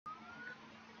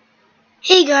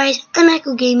Hey guys, I'm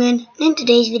Echo Gaming, and in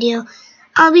today's video,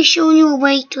 I'll be showing you a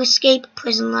way to escape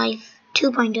prison life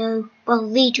 2.0, well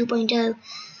v2.0.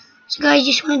 So guys,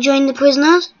 you just want to join the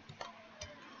prisoners,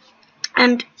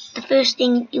 and the first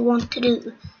thing you want to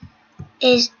do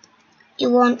is you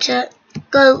want to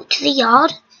go to the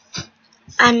yard,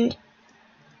 and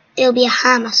there'll be a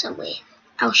hammer somewhere.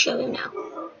 I'll show you now.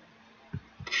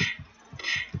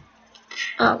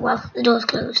 Oh well, the door's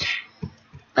closed,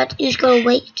 but you just gotta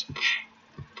wait.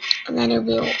 And then it'll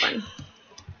be open.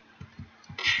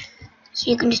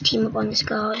 So you can just team up on this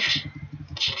guard.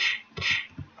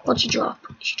 What you drop?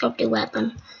 You should drop their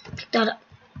weapon. Pick that up.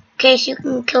 Okay, so you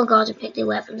can kill guards and pick their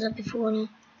weapons up before you.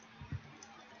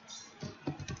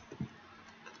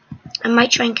 I might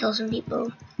try and kill some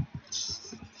people.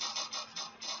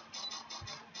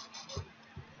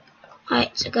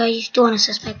 Alright, so guys, you don't want to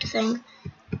suspect a thing.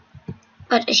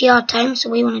 But it's yard time, so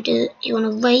what you want to do, you want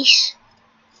to race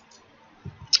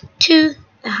to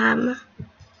the hammer.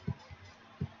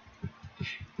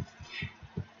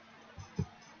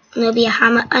 And there'll be a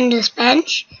hammer under this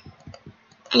bench,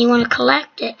 and you want to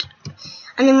collect it.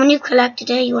 And then when you've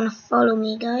collected it, you want to follow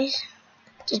me, guys.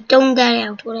 Just don't get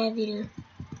out, whatever you do,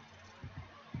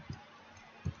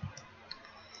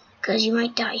 because you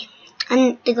might die.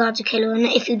 And the guard's a killer, and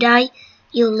if you die,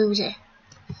 you'll lose it.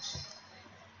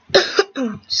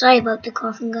 Sorry about the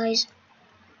coughing, guys.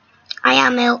 I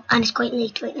am ill, and it's quite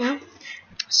late right now.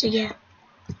 So yeah.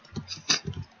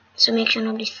 So make sure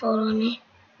nobody's following me.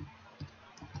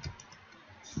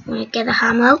 I'm gonna get the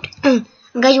hammer out. And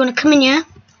guys, you wanna come in here.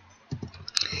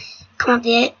 Come up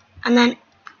there, and then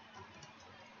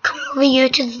come over here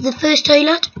to the first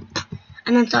toilet,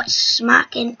 and then start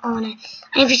smacking on it.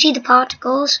 And if you see the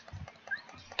particles,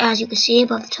 as you can see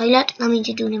above the toilet, that means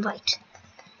you're doing it right.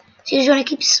 So you just wanna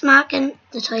keep smacking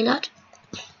the toilet,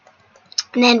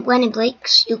 and then when it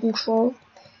breaks, you can crawl.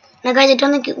 Now guys, I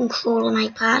don't think you can crawl on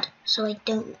iPad, so I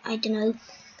don't know.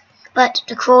 But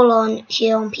to crawl on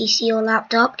here on PC or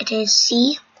laptop, it is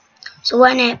C. So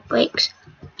when it breaks,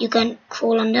 you can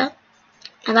crawl under.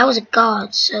 Now that was a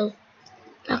guard, so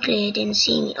luckily it didn't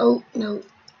see me. Oh no.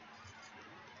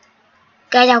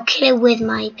 Guys, I'll kill it with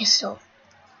my pistol.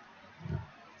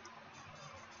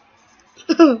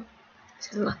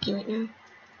 This is lucky right now.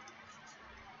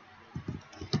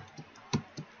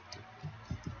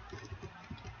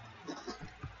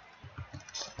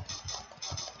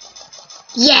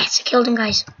 Yes, I killed him,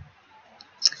 guys.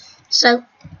 So,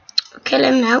 I'll kill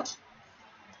him now.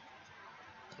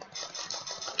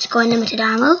 Just got unlimited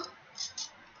ammo.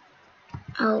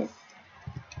 I'll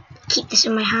keep this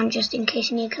in my hand just in case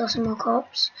I need to kill some more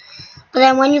cops. But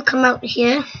then when you come out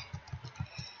here,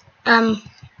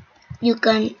 you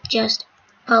can just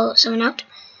pull someone out.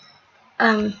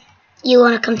 You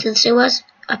want to come to the sewers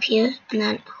up here, and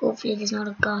then hopefully there's not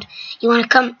a guard. You want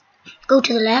to go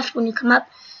to the left when you come up.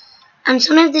 And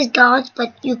sometimes there's guards,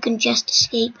 but you can just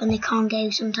escape and they can't get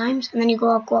you sometimes. And then you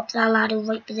go up that ladder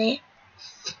right there.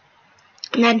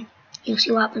 And then you'll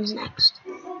see what happens next.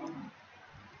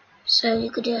 So you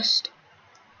could just...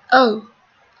 Oh!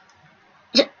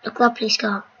 Look at that police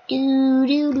car.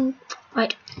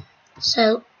 Right.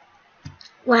 So,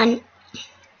 when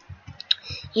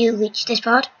you reach this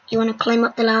part, you want to climb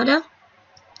up the ladder.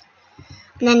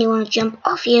 And then you want to jump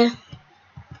off here.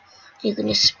 You can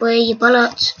just spray your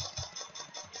bullets.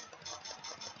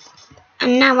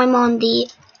 And now I'm on the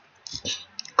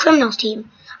criminals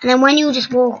team. And then when you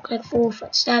just walk like 4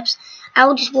 footsteps, I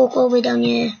will just walk all the way down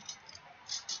here.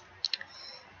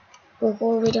 Walk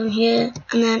all the way down here,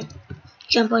 and then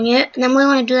jump on here. And then what I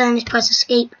want to do then is press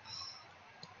escape,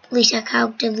 reset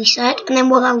character, reset. And then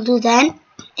what I'll do then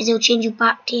is it'll change you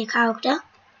back to your character.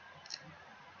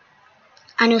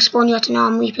 And it'll spawn you at an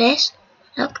armory place.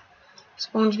 Look,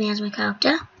 spawns me as my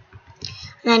character.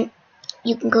 And then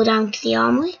you can go down to the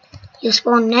armory. You'll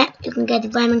spawn net, you can get the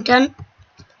Remington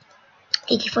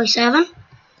AK-47.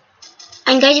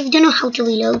 And guys, if you don't know how to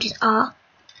reload, it's R.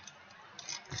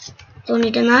 So when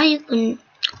you've done that, you can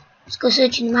just go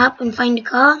search in the map and find a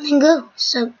car and then go.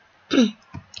 So,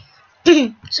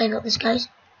 sorry about this, guys.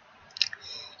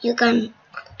 You can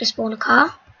just spawn a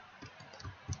car,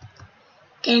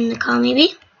 get in the car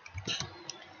maybe,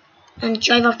 and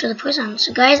drive off to the prison.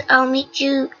 So guys, I'll meet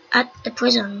you at the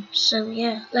prison. So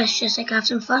yeah, let's just have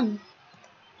some fun.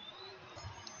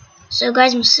 So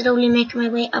guys, I'm slowly making my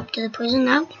way up to the prison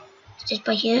now. It's just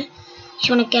by here. You just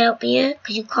want to get up here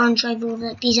because you can't drive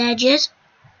over these edges.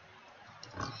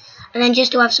 And then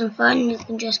just to have some fun, you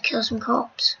can just kill some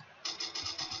cops.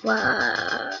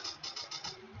 Wow.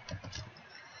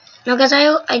 Now guys,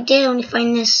 I did only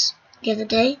find this the other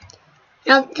day.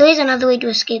 Now, there is another way to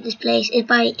escape this place, is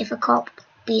by if a cop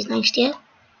is nice to you.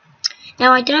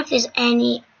 Now, I don't know if there's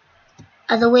any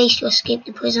other ways to escape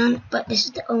the prison, but this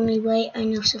is the only way I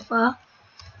know so far.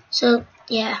 So,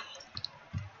 yeah.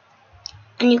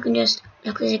 And you can just,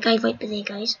 look, there's a guy right there,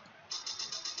 guys.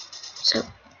 So,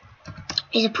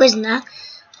 he's a prisoner,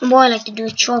 and what I like to do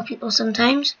is troll people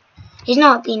sometimes. He's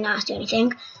not being nasty or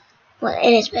anything. Well,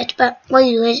 it is a bit, but what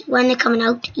you do is, when they're coming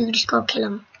out, you just go kill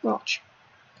them. Watch.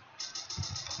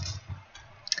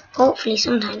 Hopefully,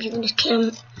 sometimes you can just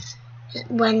kill them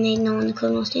when they know on the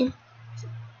criminals team.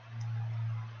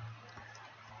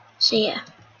 So, yeah.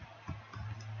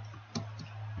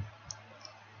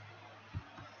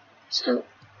 So,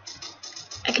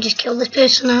 I could just kill this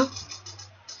person now.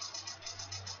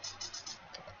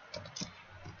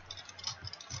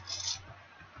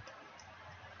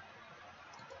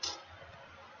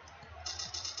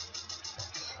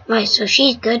 Right, so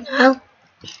she's good now.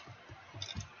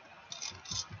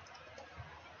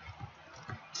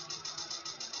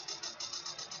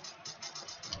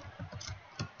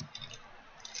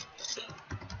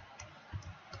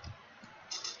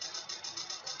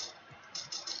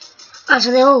 Oh,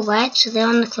 so they're all red, so they're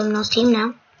on the criminals team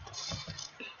now.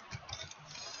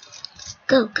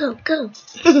 Go, go, go.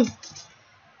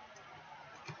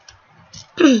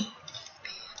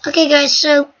 Okay guys,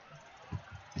 so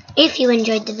if you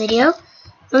enjoyed the video,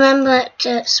 remember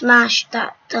to smash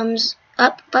that thumbs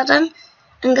up button.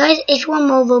 And guys, if you want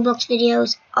more Roblox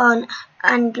videos on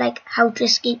and like how to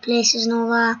escape places and all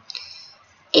that,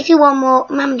 if you want more,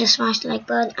 remember to smash the like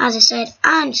button, as I said,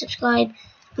 and subscribe.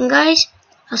 And guys,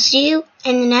 I'll see you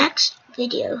in the next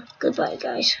video. Goodbye,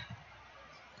 guys.